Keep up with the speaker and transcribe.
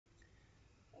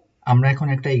আমরা এখন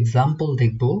একটা এক্সাম্পল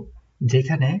দেখব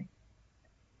যেখানে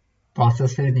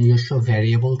প্রসেসের নিজস্ব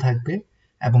ভ্যারিয়েবল থাকবে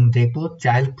এবং দেখব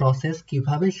চাইল্ড প্রসেস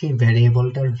কিভাবে সেই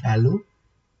ভ্যারিয়েবলটার ভ্যালু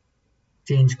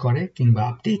চেঞ্জ করে কিংবা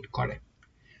আপডেট করে।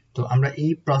 তো আমরা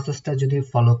এই প্রসেসটা যদি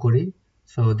ফলো করি,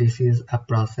 so this is a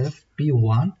process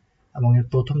P1 এবং এর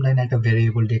প্রথম লাইনে একটা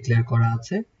ভ্যারিয়েবল ডিক্লেয়ার করা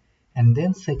আছে and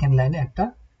then সেকেন্ড লাইনে একটা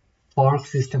fork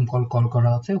system কল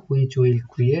করা আছে which will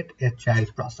create a child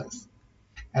process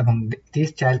এবং this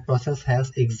child process has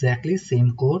exactly same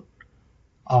code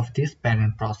of this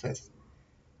parent process.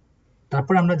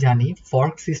 তারপর আমরা জানি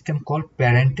fork system call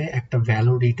parent এ একটা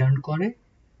ভ্যালু রিটার্ন করে,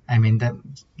 I mean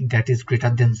that is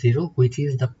greater than 0 which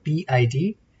is the PID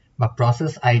বা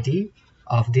process ID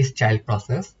of this child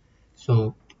process. So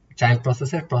child process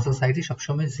এর process ID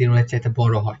সবসময় 0 এর চাইতে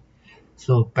বড় হয়।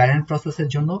 সো প্যারেন্ট প্রসেসের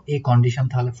জন্য এই কন্ডিশন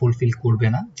তাহলে ফুলফিল করবে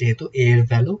না যেহেতু a এর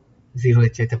ভ্যালু 0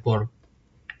 এর চাইতে বড়।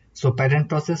 সো প্যারেন্ট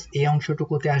প্রসেস এই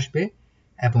অংশটুকুতে আসবে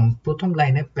এবং প্রথম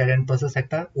লাইনে প্যারেন্ট প্রসেস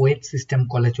একটা ওয়েট সিস্টেম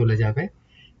কলে চলে যাবে।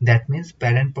 দ্যাট মিন্স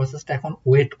প্যারেন্ট প্রসেসটা এখন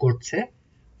ওয়েট করছে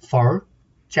for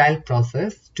child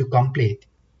process to complete.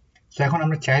 So এখন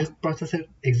আমরা চাইল্ড প্রসেসের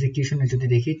এক্সিকিউশনে যদি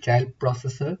দেখি, চাইল্ড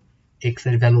প্রসেসের এক্স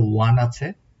এর ভ্যালু 1 আছে,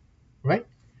 right?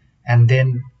 And then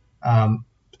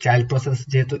child process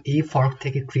যেহেতু এই ফর্ক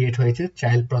থেকে ক্রিয়েট হয়েছে,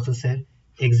 চাইল্ড প্রসেসের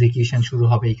এক্সিকিউশন শুরু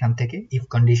হবে এখান থেকে ইফ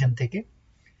কন্ডিশন থেকে।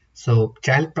 সো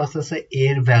চাইল্ড প্রসেসে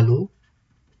এর value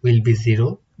will be 0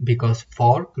 because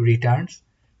fork returns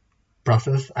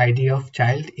process ID of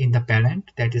child in the parent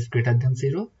that is greater than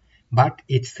 0, but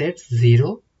it sets 0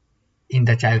 in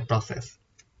the child process.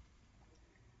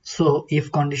 So if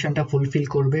কন্ডিশনটা fulfil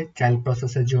করবে child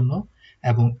প্রসেসের জন্য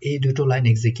এবং এই দুটো লাইন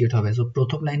এক্সিকিউট হবে। সো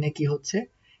প্রথম লাইনে কি হচ্ছে,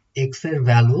 x এর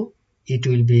value it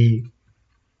will be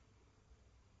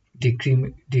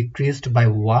decreased by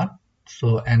 1, so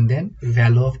and then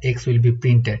value of x will be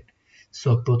printed. So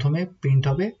প্রথমে প্রিন্ট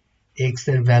হবে x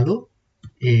এর value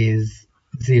is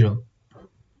 0,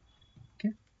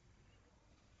 okay,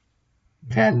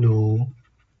 value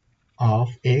of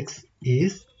x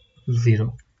is 0,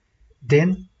 then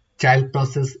child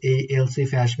process এই else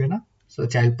if এ আসবে না, so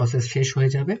child process শেষ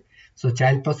হয়ে যাবে। so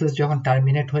child process যখন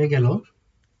টার্মিনেট হয়ে গেল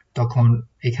তখন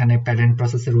এখানে প্যারেন্ট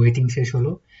প্রসেসের ওয়েটিং শেষ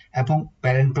হলো এবং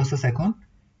প্যারেন্ট প্রসেস এখন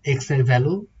x এর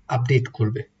ভ্যালু আপডেট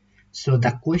করবে। সো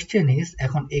দ্য কোয়েশ্চেন ইজ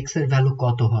এখন x এর ভ্যালু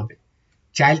কত হবে?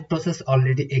 চাইল্ড প্রসেস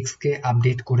অলরেডি x কে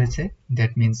আপডেট করেছে,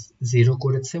 দ্যাট মিন্স 0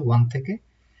 করেছে 1 থেকে,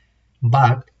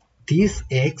 but this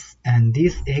x and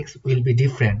this x will be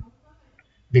different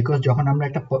because যখন আমরা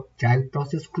একটা চাইল্ড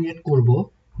প্রসেস ক্রিয়েট করব,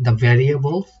 the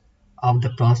variables of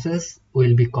the process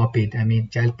will be copied. I mean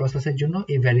child processের জন্য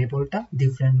এই ভ্যারিয়েবলটা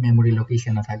different memory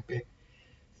লোকেশনে থাকবে।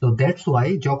 So that's why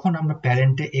যখন আমরা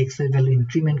প্যারেন্টে x এর ভ্যালু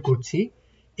ইনক্রিমেন্ট করছি,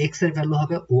 x এর ভ্যালু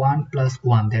হবে 1 plus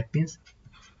 1, that means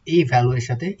এই ভ্যালু এর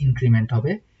সাথে ইনক্রিমেন্ট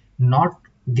হবে, not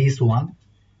this one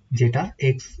যেটা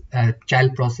x child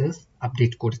process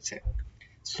আপডেট করছে।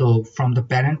 So from the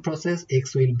parent process x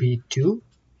will be 2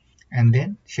 and then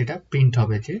সেটা প্রিন্ট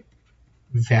হবে যে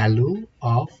value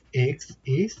of x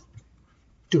is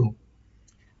 2.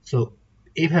 So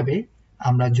এইভাবে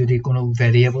আমরা যদি কোনো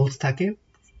ভ্যারিয়েবলস থাকে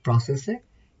প্রসেসে,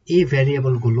 এই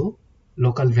ভ্যারিয়েবলগুলো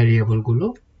লোকাল ভ্যারিয়েবলগুলো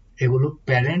এগুলো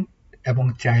প্যারেন্ট এবং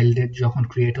চাইল্ডের যখন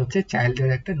ক্রিয়েট হচ্ছে, চাইল্ডের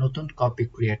একটা নতুন কপি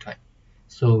ক্রিয়েট হয়।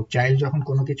 সো চাইল্ড যখন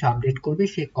কোনো কিছু আপডেট করবে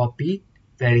সেই কপি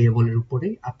ভ্যারিয়েবলের উপরে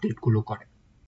আপডেটগুলো করে।